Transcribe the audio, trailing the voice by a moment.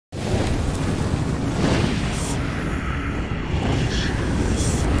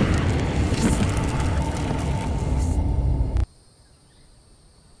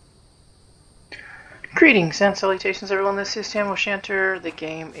Greetings and salutations everyone, this is Tam O'Shanter. The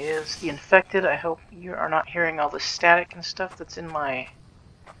game is The Infected. I hope you are not hearing all the static and stuff that's in my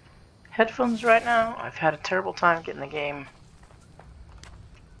headphones right now. I've had a terrible time getting the game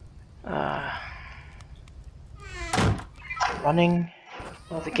running.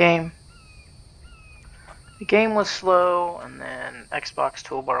 Well, the game was slow, and then Xbox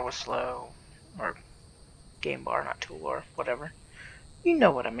toolbar was slow, or game bar, not toolbar, whatever. You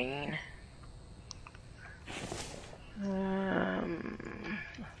know what I mean. I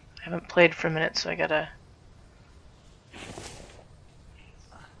haven't played for a minute, so I gotta...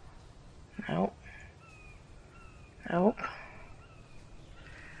 Nope.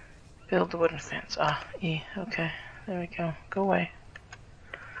 Build the wooden fence. Ah, E. Okay. There we go. Go away.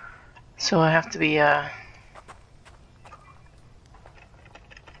 So I have to be, I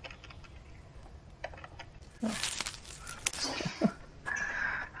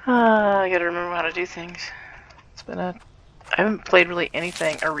gotta remember how to do things. It's been I haven't played really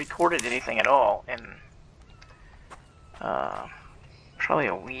anything or recorded anything at all in probably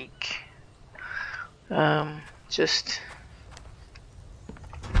a week. Just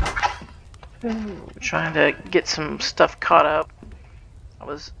trying to get some stuff caught up.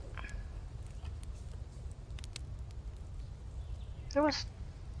 Wasn't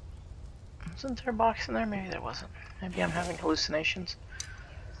there a box in there? Maybe there wasn't. Maybe I'm having hallucinations.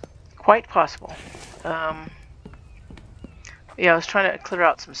 Quite possible. Yeah, I was trying to clear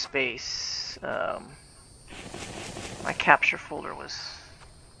out some space. My capture folder was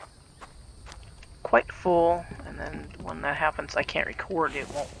quite full, and then when that happens, I can't record. It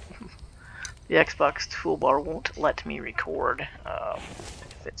won't. The Xbox toolbar won't let me record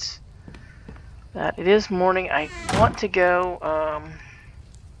if it's that. It is morning. I want to go.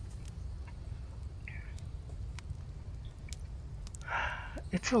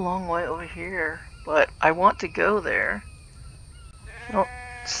 It's a long way over here, but I want to go there. I don't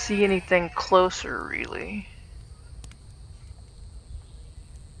see anything closer, really.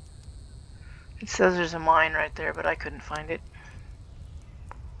 It says there's a mine right there, but I couldn't find it.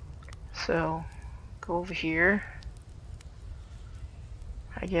 So, go over here,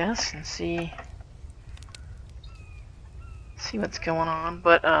 I guess, and see what's going on.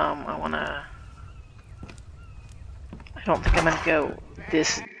 But I don't think I'm gonna go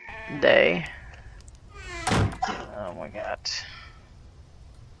this day. Oh my god.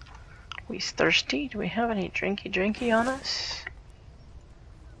 We's thirsty? Do we have any drinky on us?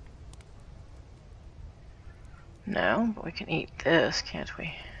 No, but we can eat this, can't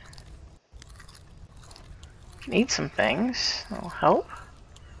we? We can eat some things. That'll help.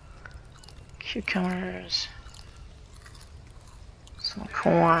 Cucumbers. Some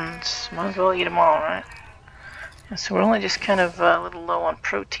corns. Might as well eat them all, right? Yeah, so we're only just kind of a little low on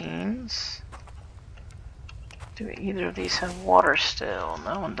proteins. Do either of these have water still?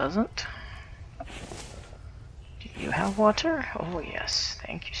 No, one doesn't. Do you have water? Oh yes,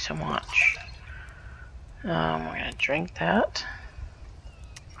 thank you so much. We're gonna drink that.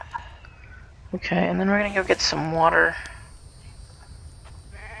 Okay, and then we're gonna go get some water.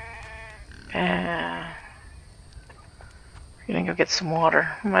 We're gonna go get some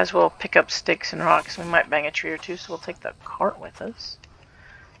water. We might as well pick up sticks and rocks. We might bang a tree or two, so we'll take the cart with us.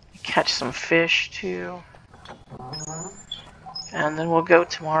 Catch some fish too. And then we'll go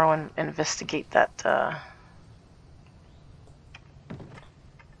tomorrow and investigate that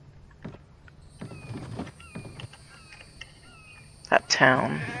that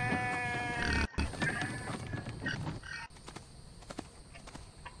town.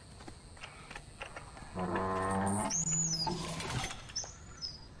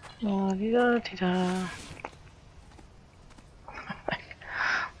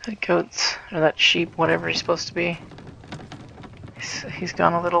 That goat's, or that sheep, whatever he's supposed to be, he's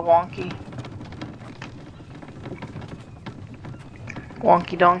gone a little wonky.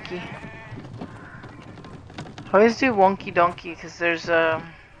 Wonky donkey. I always do wonky donkey because there's a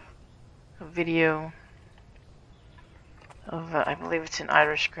video of, I believe it's an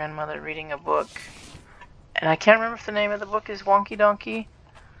Irish grandmother reading a book. And I can't remember if the name of the book is Wonky Donkey,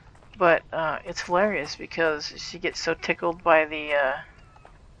 but it's hilarious because she gets so tickled by the...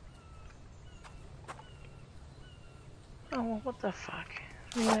 Oh, well, what the fuck?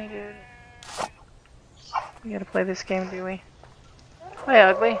 Really, dude? We gotta play this game, do we? Hi,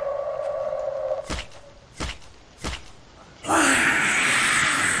 ugly. I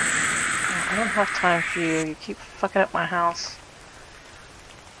don't have time for you. You keep fucking up my house.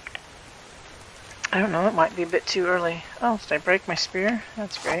 I don't know, it might be a bit too early. Oh, did I break my spear?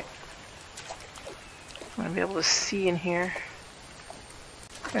 That's great. I'm gonna be able to see in here.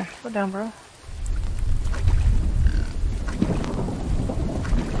 Here, go down, bro.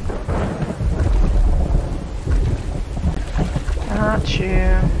 want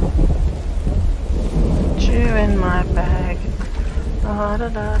you. Put you in my bag. Da da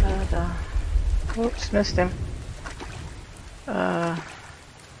da da da. Oops, missed him. Oh,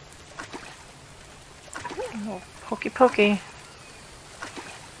 pokey pokey.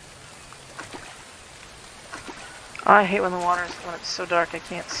 Oh, I hate when when it's so dark I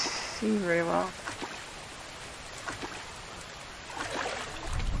can't see very well.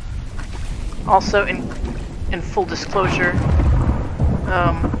 Also, in full disclosure,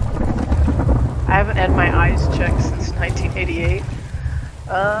 I haven't had my eyes checked since 1988.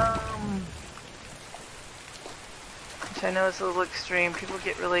 Which I know is a little extreme. People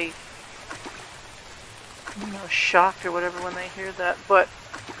get really, you know, shocked or whatever when they hear that. But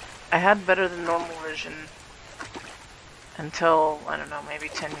I had better than normal vision until, I don't know, maybe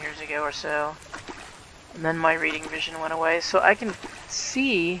 10 years ago or so. And then my reading vision went away. So I can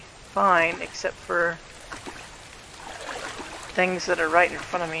see fine, except for things that are right in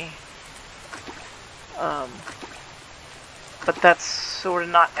front of me. But that's sort of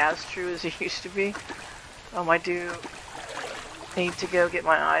not as true as it used to be. I do need to go get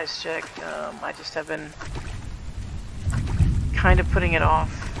my eyes checked. I just have been kind of putting it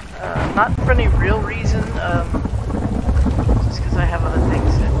off. Not for any real reason, just because I have other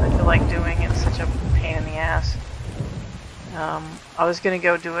things that I feel like doing. It's such a pain in the ass. I was going to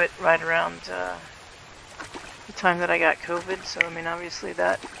go do it right around the time that I got COVID, so I mean obviously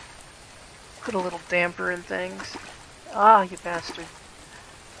that put a little damper in things. Ah, you bastard.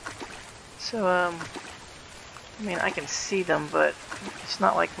 So, I mean I can see them, but it's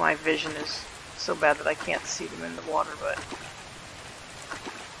not like my vision is so bad that I can't see them in the water, but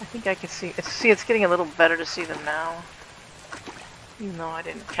I think I can see. It's getting a little better to see them now. Even though I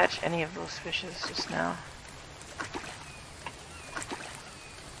didn't catch any of those fishes just now.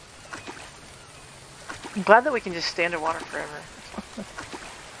 I'm glad that we can just stay underwater forever.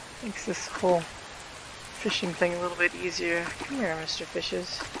 Makes this whole fishing thing a little bit easier. Come here, Mr.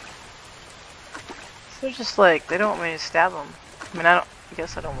 Fishes. So they're just like, they don't want me to stab them. I mean, I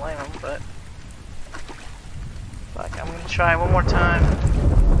guess I don't blame them, but fuck, I'm gonna try one more time.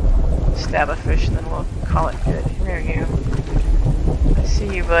 Stab a fish and then we'll call it good. Come here, you. I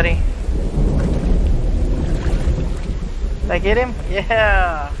see you, buddy. Did I get him?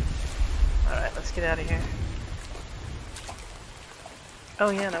 Yeah! Alright, let's get out of here. Oh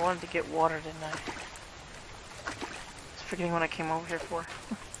yeah, and I wanted to get water, didn't I? I was forgetting what I came over here for.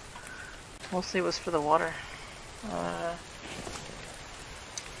 Mostly it was for the water.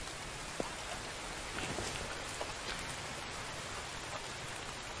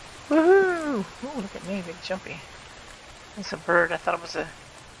 Woohoo! Oh, look at me, big jumpy. It's a bird. I thought it was a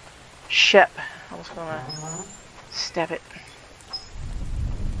shep. I was gonna stab it.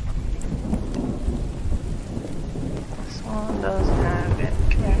 This one doesn't have it.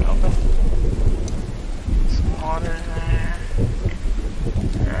 Come here, open. Some water in there.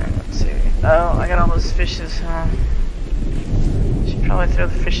 Alright, let's see. Oh, I got all those fishes, huh? Should probably throw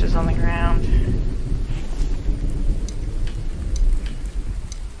the fishes on the ground.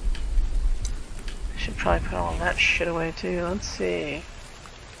 Should probably put all that shit away too. Let's see.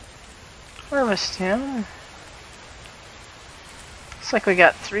 Harvest him. Looks like we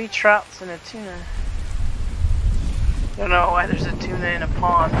got 3 trouts and a tuna. Don't know why there's a tuna in a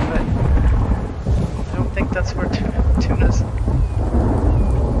pond, but I don't think that's where tuna's.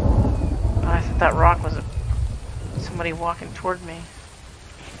 Oh, I thought that rock was somebody walking toward me.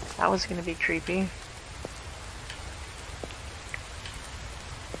 That was gonna be creepy.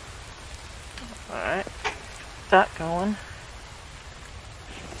 Alright, that going.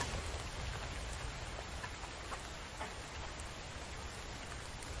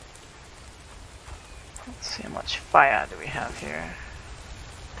 Let's see how much fire do we have here.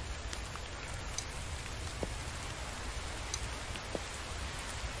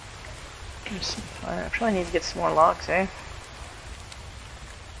 There's some fire. I probably need to get some more logs, eh?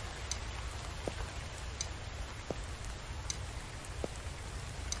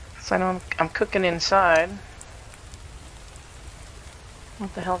 I know I'm cooking inside.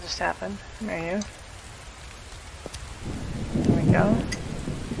 What the hell just happened? Come here, you. There we go.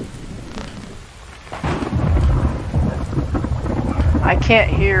 I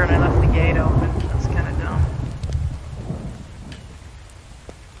can't hear and I left the gate open. That's kind of dumb.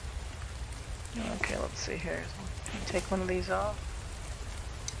 Okay, let's see here. Take one of these off.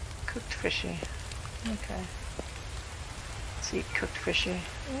 Cooked fishy. Okay. Let's eat cooked fishy.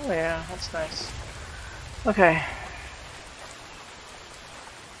 Oh yeah, that's nice. Okay.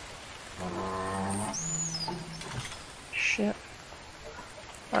 Shit.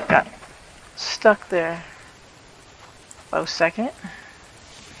 I got stuck there. Oh, second.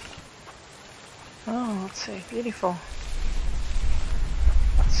 Oh, let's see. Beautiful.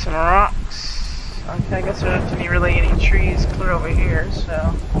 Some rocks. Okay, I guess there aren't any really any trees clear over here,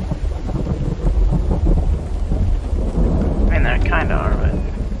 so. I mean, there kind of are, but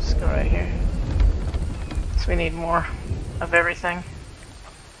let's go right here. So we need more of everything.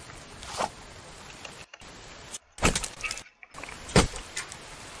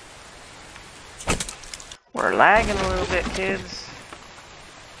 We're lagging a little bit, kids.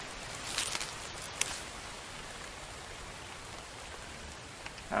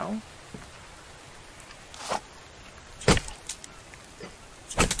 No.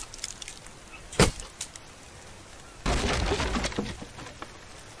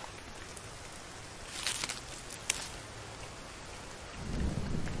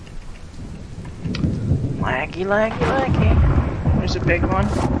 Laggy, laggy, laggy. There's a big one.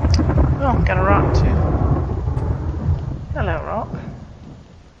 Oh, got a rock too. Hello, rock.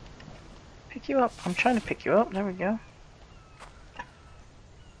 Pick you up. I'm trying to pick you up. There we go.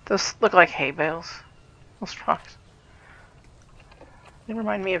 Those look like hay bales. Those rocks. They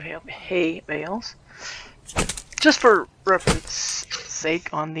remind me of hay bales. Just for reference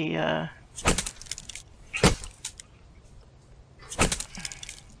sake on the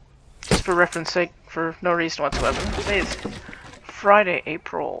just for reference sake, for no reason whatsoever. Today is Friday,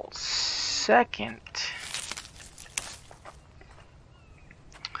 April 2nd.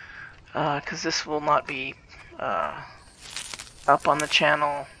 Because this will not be up on the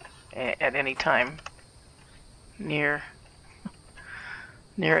channel at any time near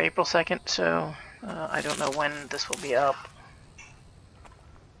April 2nd, so I don't know when this will be up.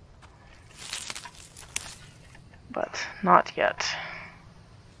 But not yet.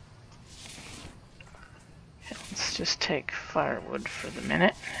 Okay, let's just take firewood for the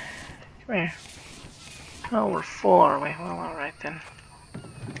minute. Come here. Oh, we're full, are we? Well, alright then.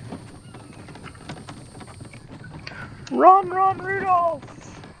 Run, run, Rudolph!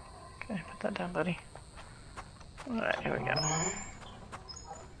 Okay, put that down, buddy. Alright, here we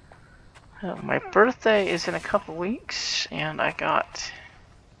go. My birthday is in a couple weeks, and I got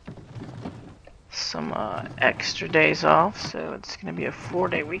some extra days off, so it's going to be a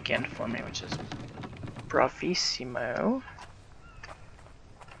 4-day weekend for me, which is bravissimo.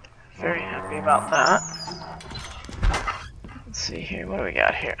 Very happy about that. Let's see here, what do we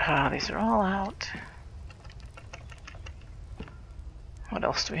got here? Ah, these are all out. What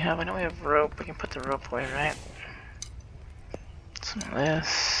else do we have? I know we have rope. We can put the rope away, right? Some of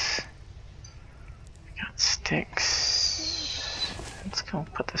this. We got sticks. Let's go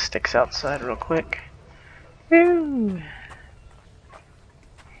put the sticks outside real quick. Woo!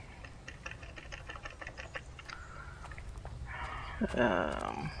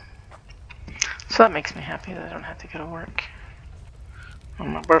 So that makes me happy that I don't have to go to work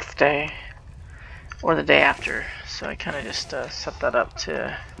on my birthday or the day after. So I kind of just set that up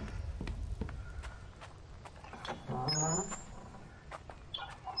to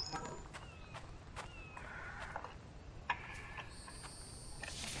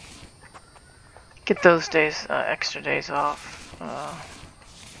get those days, extra days off.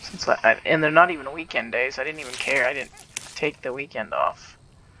 Since and they're not even weekend days. I didn't even care. I didn't take the weekend off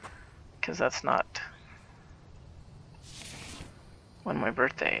because that's not when my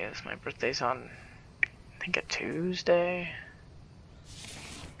birthday is. My birthday's on, I think, a Tuesday.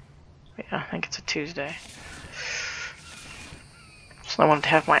 Yeah, I think it's a Tuesday. So I wanted to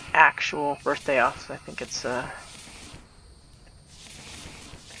have my actual birthday off. So I think it's a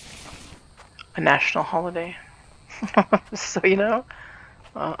national holiday. So you know,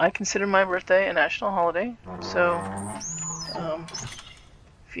 I consider my birthday a national holiday. So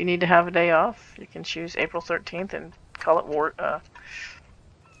if you need to have a day off, you can choose April 13th and call it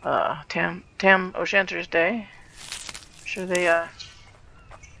Tam O'Shanter's Day. I'm sure they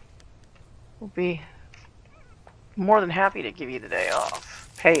will be more than happy to give you the day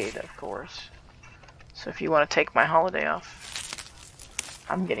off. Paid, of course. So if you want to take my holiday off,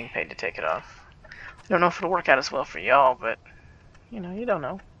 I'm getting paid to take it off. I don't know if it'll work out as well for y'all, but you know, you don't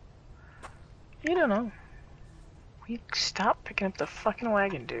know. You don't know. Will you stop picking up the fucking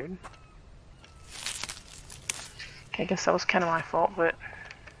wagon, dude? Okay, I guess that was kind of my fault, but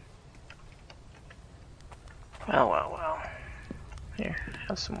well. Here,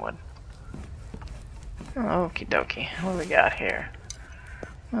 have some wood. Okie dokie. What do we got here?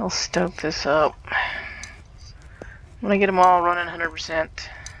 I'll stoke this up. I'm gonna get them all running 100%.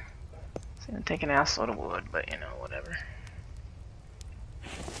 It's gonna take an assload of wood, but you know, whatever.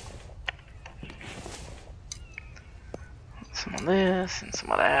 Some of this and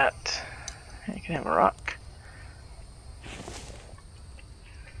some of that. You can have a rock.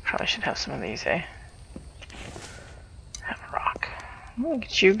 Probably should have some of these, eh? Have a rock. We'll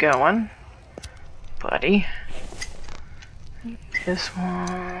get you going, buddy. This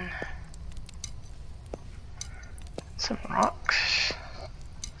one. Some rocks.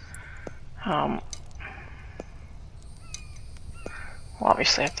 We'll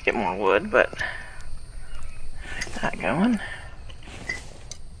obviously have to get more wood, but get that going.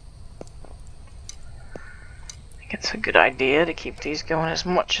 I think it's a good idea to keep these going as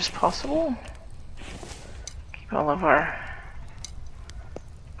much as possible. Keep all of our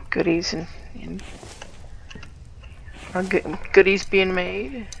goodies in our goodies being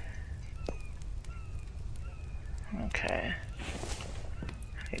made. Okay.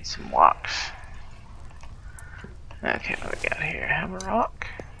 I need some rocks. Okay, what we got here? Have a rock.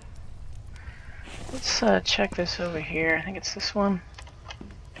 Let's check this over here. I think it's this one.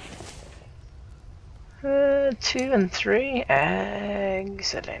 2 and 3.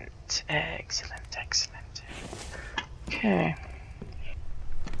 Excellent. Excellent. Excellent. Okay.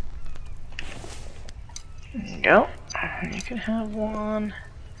 There you go. You can have one.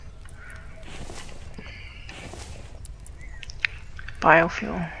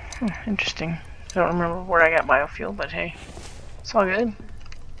 Biofuel. Interesting. I don't remember where I got biofuel, but hey, it's all good.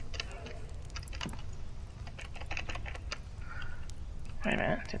 Wait a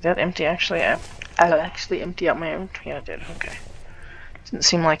minute. Did that empty actually? I actually empty out my inventory? Yeah, it did. Okay. Didn't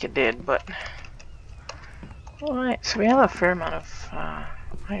seem like it did, but alright. So we have a fair amount of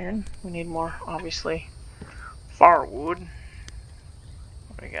iron. We need more, obviously. Firewood.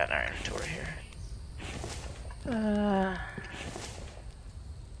 What do we got in our inventory here?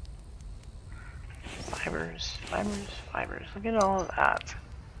 Fibers, fibers, fibers. Look at all of that.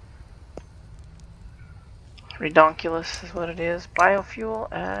 Redonkulous is what it is.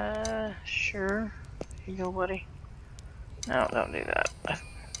 Biofuel, sure. Here you go, buddy. No, don't do that. I'm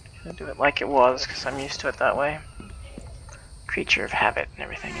gonna do it like it was, because I'm used to it that way. Creature of habit and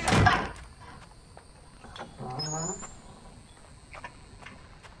everything, you know.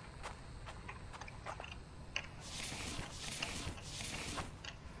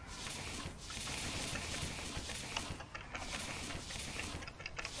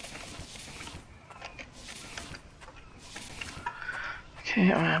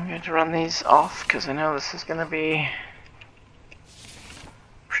 Okay, I'm going to run these off because I know this is going to be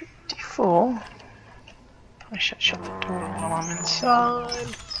pretty full. I should shut the door while I'm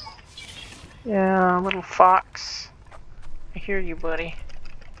inside. Yeah, little fox. I hear you, buddy.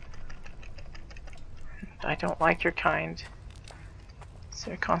 I don't like your kind. So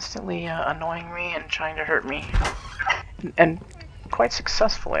they're constantly annoying me and trying to hurt me. And quite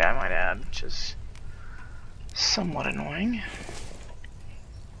successfully, I might add, which is somewhat annoying.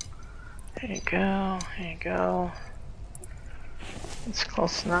 There you go, there you go. It's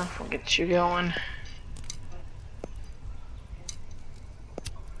close enough, we'll get you going.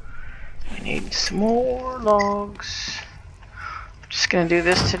 We need some more logs. I'm just gonna do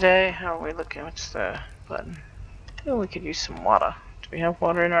this today. How are we looking? What's the button? Oh, we could use some water. Do we have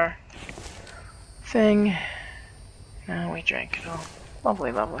water in our thing? No, we drank it all.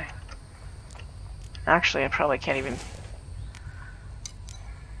 Lovely, lovely. Actually, I probably can't even...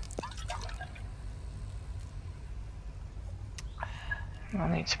 I'll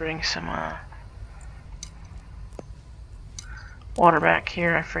need to bring some water back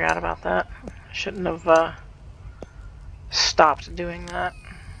here. I forgot about that. I shouldn't have stopped doing that.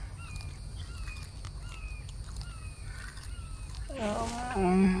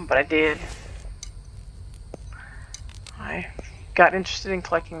 But I did. I got interested in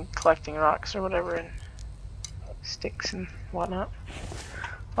collecting rocks or whatever, and sticks and whatnot.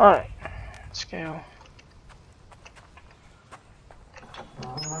 Alright, let's go.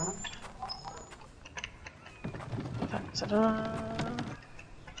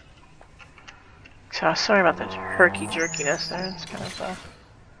 So sorry about the herky-jerkiness there. It's kind of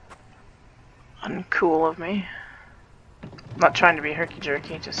uncool of me. I'm not trying to be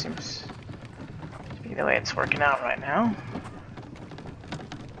herky-jerky, it just seems to be the way it's working out right now.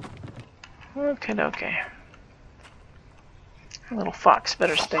 Okay. Little fox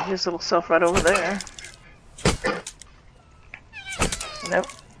better stay his little self right over there.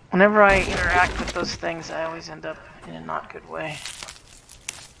 Whenever I interact with those things, I always end up in a not good way.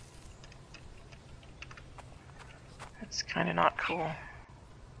 It's kind of not cool.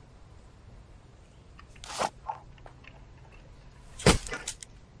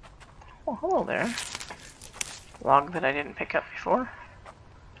 Oh, hello there. Log that I didn't pick up before.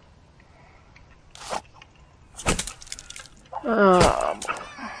 Oh,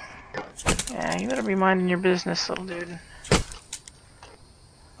 yeah, you better be minding your business, little dude.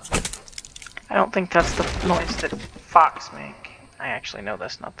 I don't think that's the noise that fox make. I actually know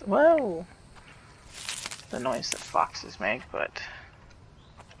that's not the, whoa, the noise that foxes make, but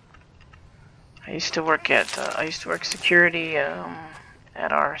I used to work security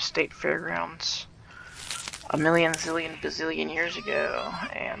at our state fairgrounds a million zillion bazillion years ago,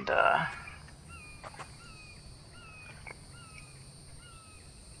 and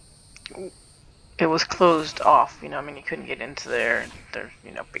it was closed off, you know, I mean, you couldn't get into there. There's,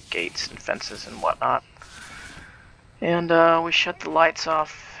 you know, big gates and fences and whatnot. And we shut the lights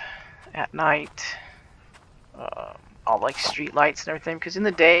off at night, all like street lights and everything, because in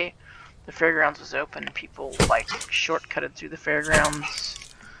the day, the fairgrounds was open and people like shortcutted through the fairgrounds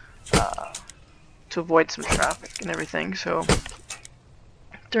to avoid some traffic and everything. So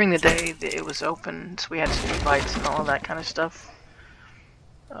during the day, it was open, so we had street lights and all of that kind of stuff.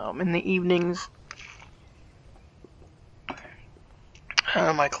 In the evenings,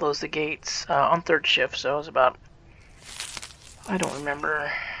 I closed the gates on third shift, so it was about, I don't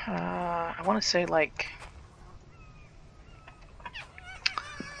remember, I want to say like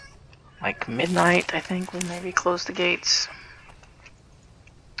midnight, I think, we maybe closed the gates.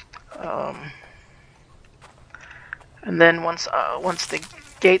 And then once the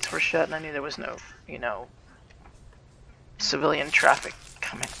gates were shut and I knew there was no, you know, civilian traffic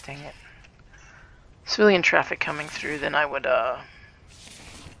coming, dang it, civilian traffic coming through, then I would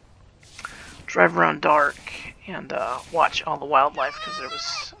drive around dark and watch all the wildlife, because there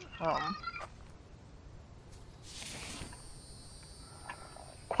was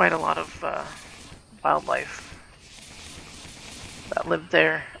quite a lot of wildlife that lived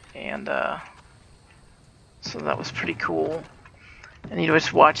there, and so that was pretty cool. And you'd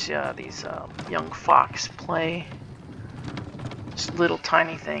always watch these young fox play, just little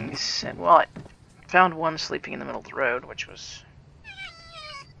tiny things. And well, I found one sleeping in the middle of the road, which was,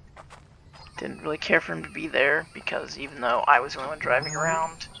 didn't really care for him to be there, because even though I was the only one driving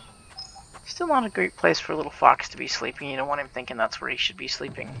around, still not a great place for a little fox to be sleeping. You don't want him thinking that's where he should be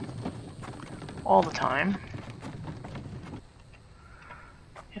sleeping all the time.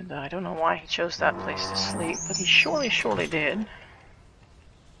 And I don't know why he chose that place to sleep, but he surely did.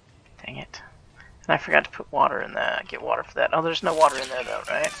 Dang it. And I forgot to put water in that, get water for that. Oh, there's no water in there though,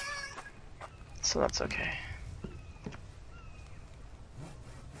 right? So that's okay.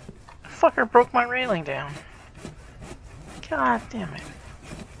 Fucker broke my railing down. God damn it.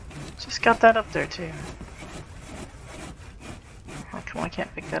 Just got that up there too. Oh, come on, I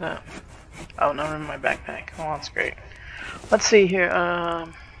can't pick that up. Oh, no, in my backpack. Oh, that's great. Let's see here.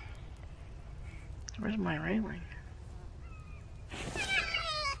 Where's my railing?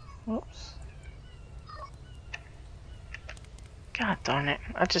 Whoops. God darn it.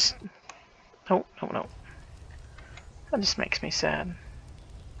 I just... No. That just makes me sad.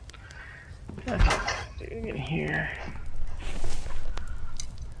 Okay, get in here.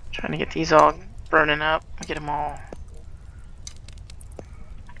 Trying to get these all burning up. Get them all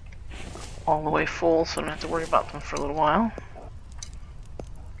the way full, so I don't have to worry about them for a little while.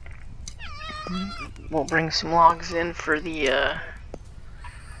 We'll bring some logs in for the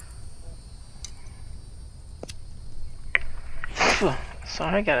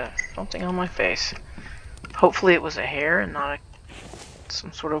sorry, I got something on my face. Hopefully it was a hare and not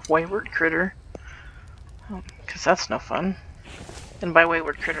some sort of wayward critter, because that's no fun. And by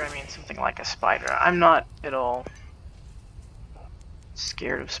wayward critter I mean something like a spider. I'm not at all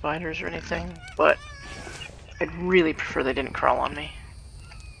scared of spiders or anything, but I'd really prefer they didn't crawl on me.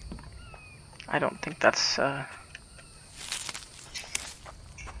 I don't think that's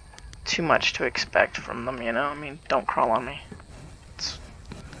too much to expect from them, you know? I mean, don't crawl on me.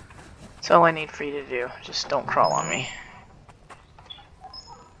 That's all I need for you to do. Just don't crawl on me.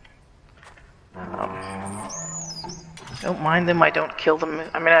 Don't mind them, I don't kill them.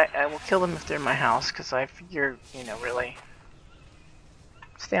 I mean, I will kill them if they're in my house, because I figure, you know, really,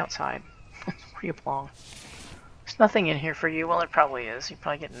 stay outside. Where you belong. There's nothing in here for you. Well, it probably is. You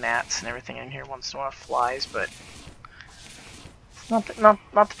probably get gnats and everything in here once in a while, flies, but it's not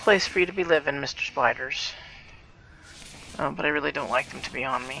the place for you to be living, Mr. Spiders. But I really don't like them to be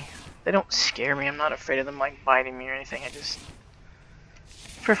on me. They don't scare me. I'm not afraid of them like biting me or anything. I just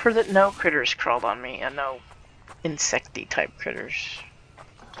prefer that no critters crawled on me, and no insecty type critters.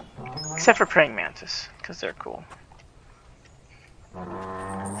 Except for praying mantis, because they're cool.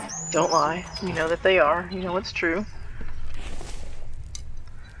 Don't lie. You know that they are. You know it's true.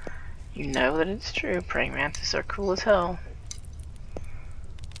 You know that it's true. Praying mantis are cool as hell.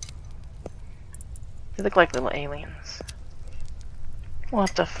 They look like little aliens.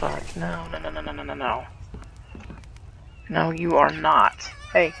 What the fuck? No. No, you are not.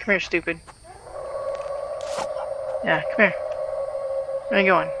 Hey, come here, stupid. Yeah, come here. Where are you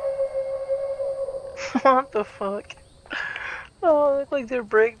going? What the fuck? Oh, they look like they're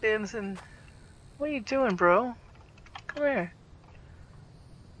breakdancing. What are you doing, bro? Come here.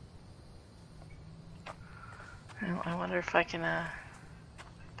 Well, I wonder if I can,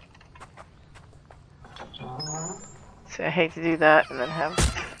 say I hate to do that and then have...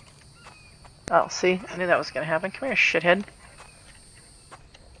 Oh, see? I knew that was gonna happen. Come here, shithead.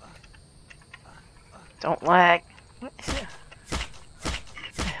 Don't lag. What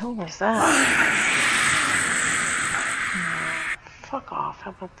the hell was that? Fuck off.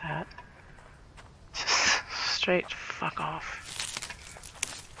 How about that? Just straight fuck off.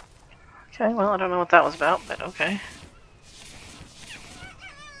 Okay, well, I don't know what that was about, but okay.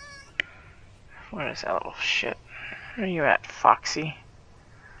 Where is that little shit? Where are you at, Foxy?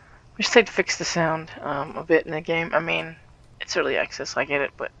 Wish they'd fix the sound a bit in the game. I mean, it's early access, I get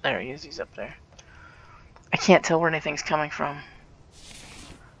it, but there he is, he's up there. I can't tell where anything's coming from.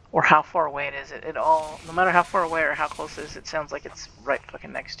 Or how far away it is. It all, no matter how far away or how close it is, it sounds like it's right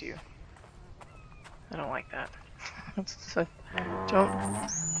fucking next to you. I don't like that. So,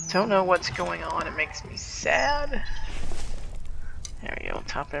 don't know what's going on. It makes me sad. There we go.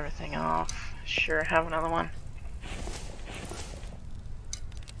 Top everything off. Sure, have another one.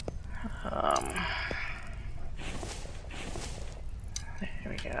 There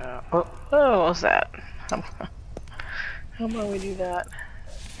we go. Oh, what was that? How about we do that?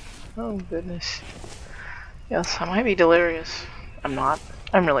 Oh goodness. Yes, I might be delirious. I'm not.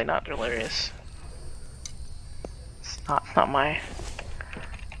 I'm really not delirious. It's not my...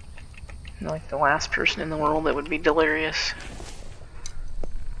 I'm like the last person in the world that would be delirious.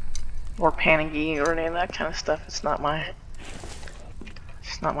 Or panicky or any of that kind of stuff. It's not my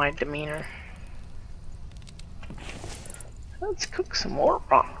demeanor. Let's cook some more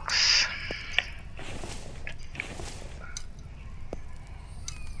rocks.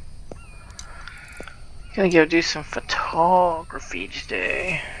 Gonna go do some photography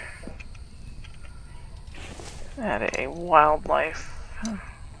today at a wildlife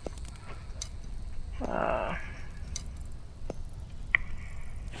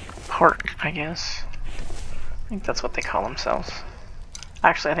park, I guess. I think that's what they call themselves.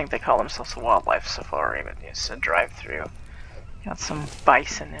 Actually, I think they call themselves a wildlife safari, but it's a drive-through. Got some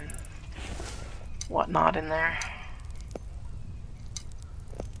bison and whatnot in there.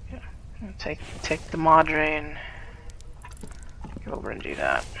 Yeah, I'll take the Madre and go over and do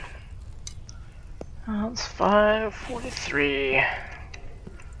that. It's 5:43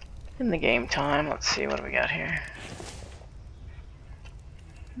 in the game time. Let's see, what do we got here?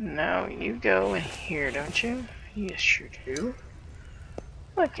 No, you go in here, don't you? Yes, you do.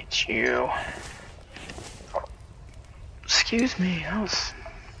 Look at you. Excuse me, that was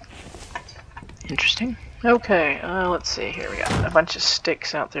interesting. Okay, let's see here. We got a bunch of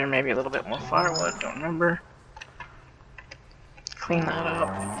sticks out there, maybe a little bit more firewood, don't remember. Clean that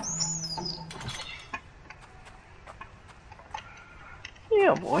up.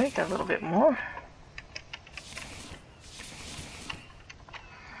 Yeah, boy, got a little bit more.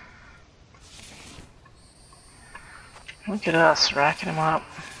 Look at us, racking them up.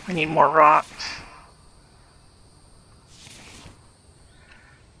 We need more rocks.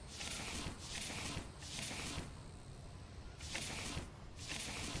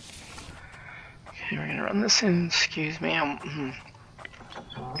 Okay, we're gonna run this in. Excuse me.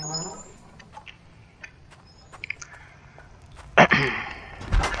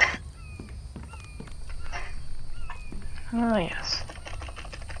 Ah, yes.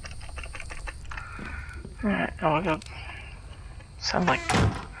 Alright, now we'll go. Sound like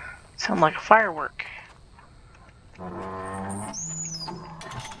a firework.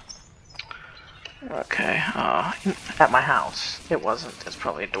 Okay, at my house, it wasn't. It's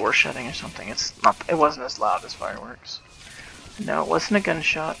probably a door shutting or something. It's not. It wasn't as loud as fireworks. No, it wasn't a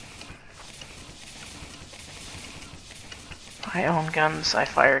gunshot. I own guns. I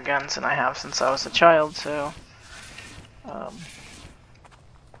fire guns, and I have since I was a child. So, I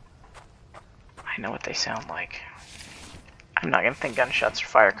know what they sound like. I'm not gonna think gunshots are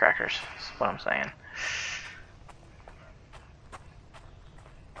firecrackers. That's what I'm saying.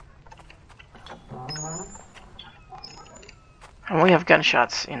 And we have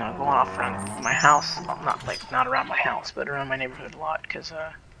gunshots, you know, going off around my house. Well, not around my house, but around my neighborhood a lot. Cause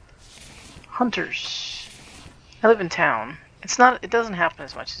hunters. I live in town. It's not. It doesn't happen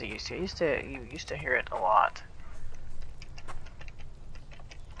as much as it used to. You used to hear it a lot.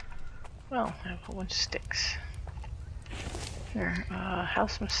 Well, I have a whole bunch of sticks. Here, have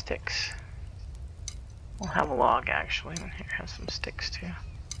some sticks. We'll have a log actually. Here, have some sticks too.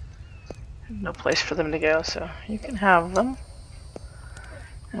 No place for them to go, so you can have them.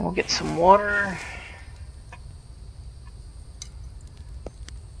 And we'll get some water.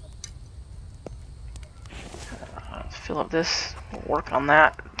 Fill up this. We'll work on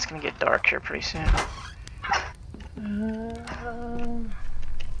that. It's gonna get dark here pretty soon.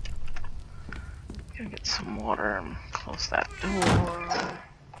 Gotta get some water and close that door.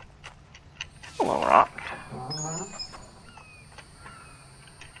 Hello, rock.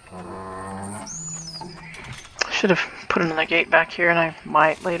 Should have put another gate back here, and I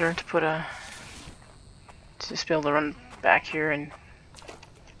might later to put a to just be able to run back here and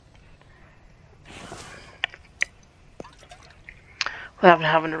without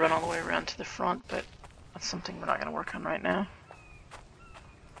having to run all the way around to the front, but that's something we're not going to work on right now.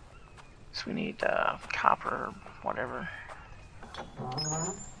 So we need copper, whatever.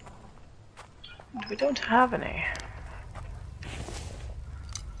 We don't have any.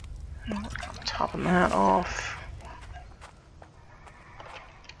 I'm topping that off.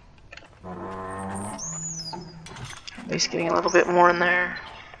 At least getting a little bit more in there.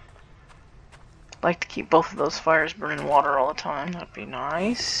 I'd like to keep both of those fires burning water all the time. That'd be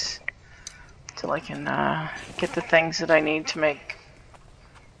nice. Till I can get the things that I need to make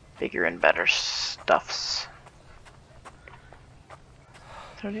bigger and better stuffs.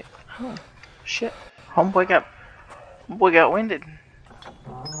 30. Oh, shit. Homeboy got winded.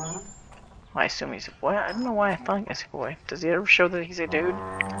 I assume he's a boy. I don't know why I thought he's a boy. Does he ever show that he's a dude?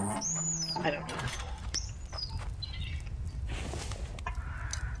 I don't know.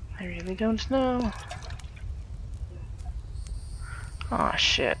 I really don't know. Aw,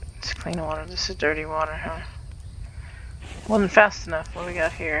 shit. It's clean water. This is dirty water, huh? Wasn't fast enough. What do we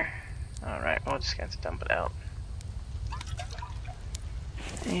got here? Alright, we'll just have to dump it out.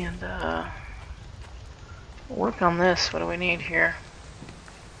 And, work on this. What do we need here?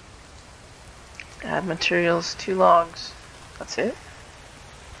 Add materials, 2 logs. That's it?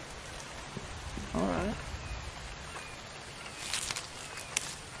 Alright.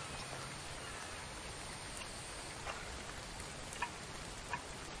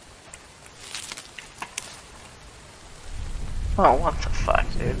 Oh, what the fuck,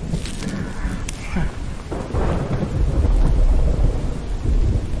 dude?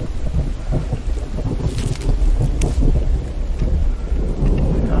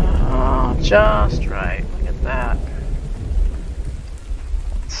 Oh, just right. Look at that.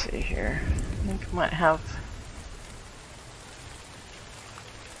 Let's see here. I think I might have...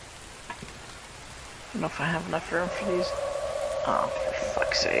 I don't know if I have enough room for these. Oh, for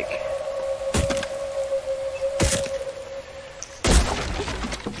fuck's sake.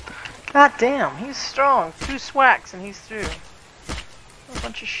 God damn, he's strong. 2 swacks and he's through. A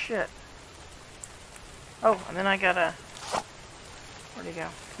bunch of shit. Oh, and then I gotta... Where'd he go?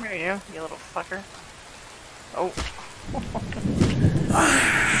 Come here, you little fucker. Oh.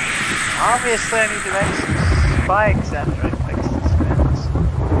 Obviously I need to make some spikes after I fix this fence.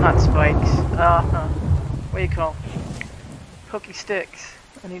 Not spikes. What do you call them? Pokey sticks.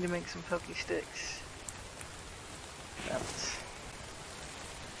 I need to make some pokey sticks. That's...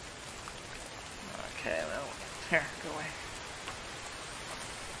 Okay, well, here, go away.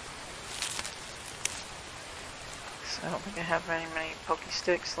 So I don't think I have very many pokey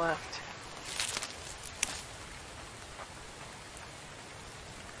sticks left.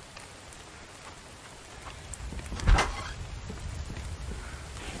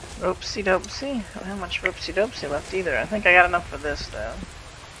 Ropesy dopesy. I don't have much ropesy dopesy left either. I think I got enough for this though. I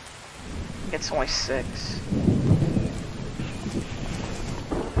think it's only 6.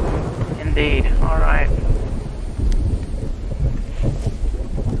 Indeed. Alright.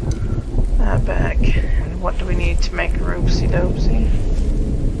 That back. And what do we need to make a ropesy dopesy?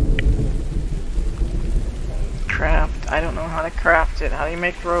 Craft. I don't know how to craft it. How do you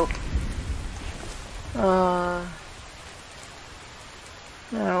make rope? No.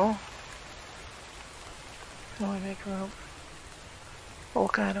 How do I make rope?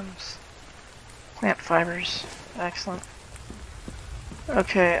 Bulk items. Plant fibers. Excellent.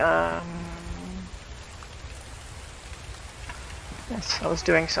 Okay, yes, I was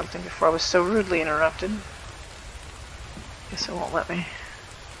doing something before I was so rudely interrupted. Guess it won't let me.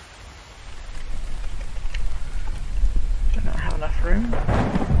 Do not have enough room.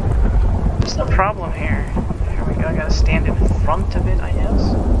 There's no problem here. Here we go, I gotta stand in front of it, I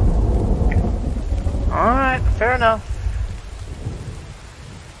guess. Alright, fair enough.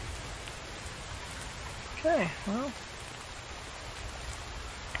 Okay, well.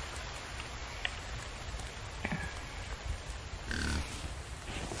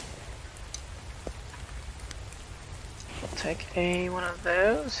 take one of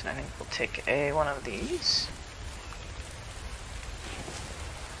those, and I think we'll take one of these.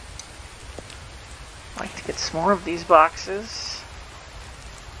 I'd like to get some more of these boxes.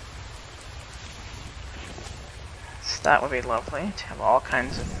 So that would be lovely to have all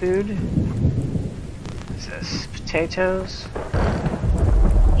kinds of food. What is this? Potatoes?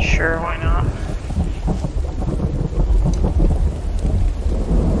 Sure, why not?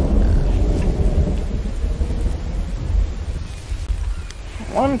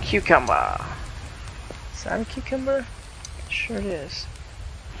 One cucumber. Is that a cucumber? Sure it is.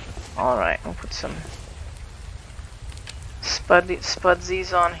 Alright, we'll put some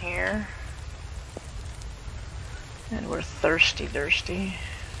spudsies on here. And we're thirsty.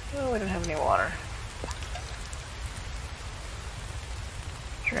 Oh, we don't have any water.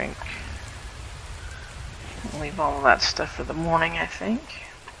 Drink. I'll leave all of that stuff for the morning, I think.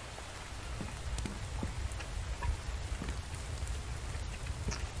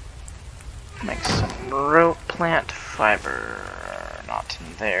 Make some rope plant fiber. Not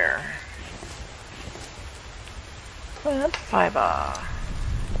in there. Plant fiber.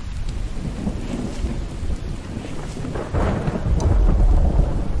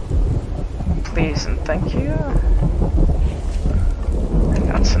 Please and thank you. And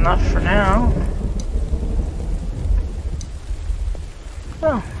that's enough for now.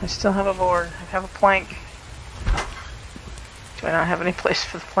 Oh, I still have a board. I have a plank. Do I not have any place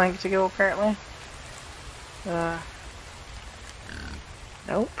for the plank to go, apparently?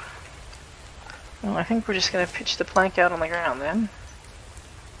 Nope. Well, I think we're just gonna pitch the plank out on the ground then.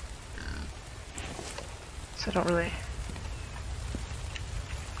 So I don't really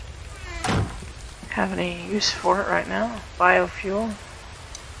have any use for it right now. Biofuel. Am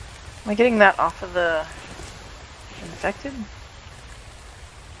I getting that off of the infected?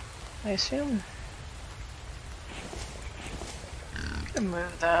 I assume. I'm gonna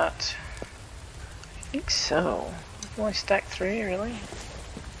move that. I think so. I've only stacked 3, really.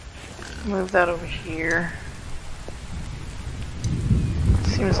 Move that over here.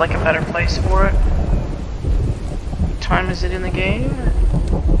 Seems like a better place for it. What time is it in the game?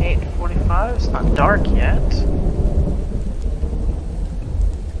 8:45. It's not dark yet.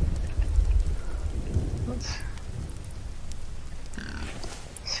 Let's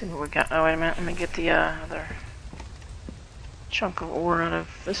see what we got. Oh, wait a minute. Let me get the other chunk of ore out of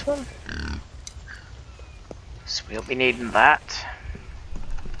this one. So we'll be needing that.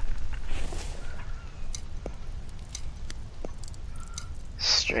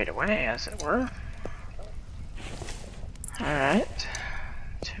 Straight away, as it were. Alright.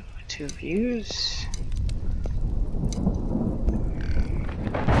 Two views.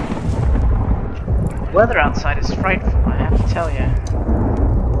 The weather outside is frightful, I have to tell you.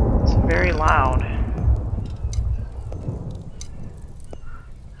 It's very loud.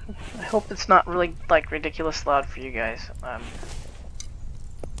 I hope it's not really, like, ridiculous loud for you guys.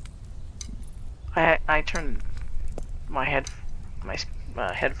 I turned my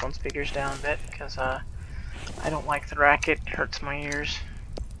headphone speakers down a bit because I don't like the racket. It hurts my ears.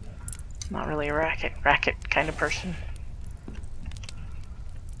 Not really a racket kind of person.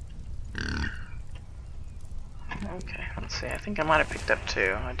 Okay, let's see. I think I might have picked up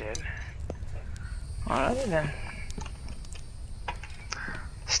 2. I did. Alright then.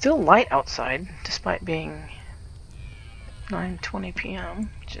 Still light outside, despite being 9:20 p.m.,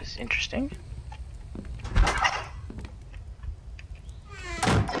 which is interesting.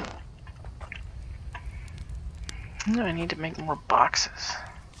 No, I need to make more boxes.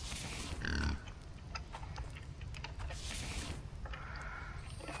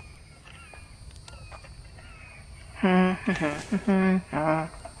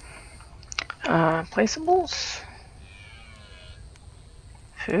 Placeables?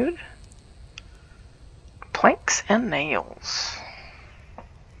 Food? Planks and nails.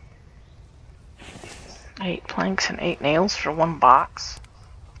 8 planks and 8 nails for 1 box.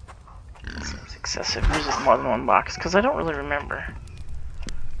 That seems excessive. There's just more than 1 box, because I don't really remember.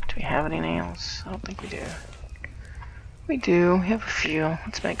 Do we have any nails? I don't think we do. We do. We have a few.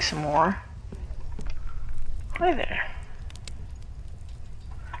 Let's make some more. Hi there.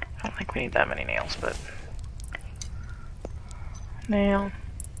 I don't think we need that many nails, but... Nail.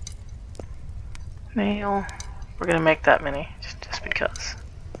 Nail. We're gonna make that many, just because.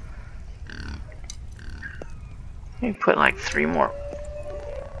 Maybe put like 3 more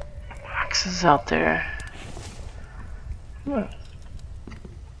boxes out there.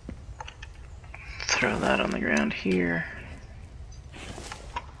 Throw that on the ground here.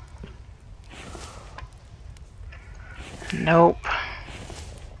 Nope.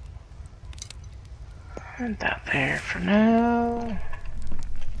 Put that there for now.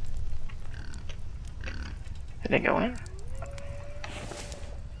 Did it go in?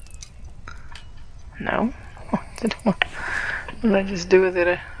 No. What did I just do with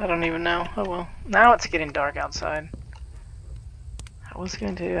it? I don't even know. Oh well. Now it's getting dark outside. I was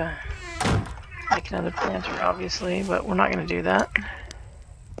going to make another planter, obviously, but we're not going to do that.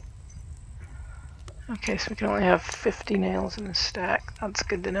 Okay, so we can only have 50 nails in the stack. That's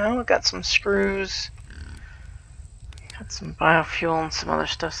good to know. I've got some screws. Got some biofuel and some other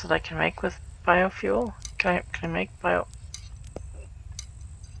stuff that I can make with biofuel. Can I make bio...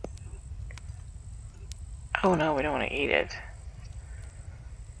 Oh no, we don't want to eat it.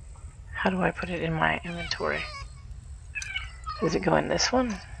 How do I put it in my inventory? Does it go in this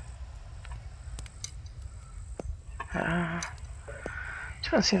one?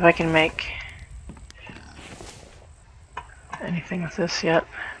 Just want to see if I can make anything with this yet.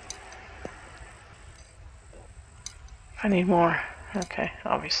 If I need more. Okay,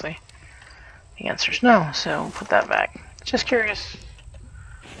 obviously. The answer is no, so we'll put that back. Just curious.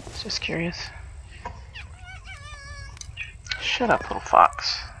 Just curious. Shut up, little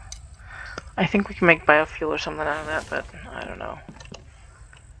fox. I think we can make biofuel or something out of that, but I don't know.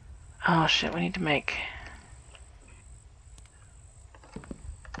 Oh shit, we need to make...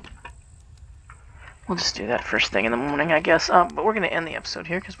 We'll just do that first thing in the morning, I guess. But we're going to end the episode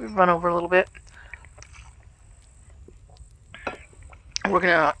here because we've run over a little bit. We're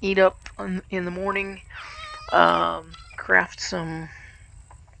going to eat up in the morning. Craft some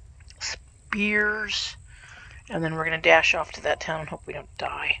spears. And then we're going to dash off to that town and hope we don't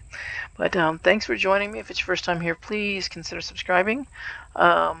die. But thanks for joining me. If it's your first time here, please consider subscribing.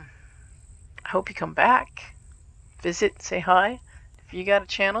 I hope you come back. Visit, say hi. If you got a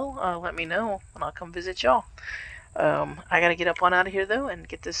channel, let me know, and I'll come visit y'all. I got to get up on out of here, though, and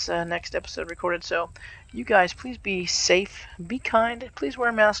get this next episode recorded. So you guys, please be safe, be kind. Please wear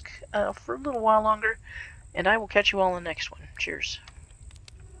a mask for a little while longer. And I will catch you all in the next one. Cheers.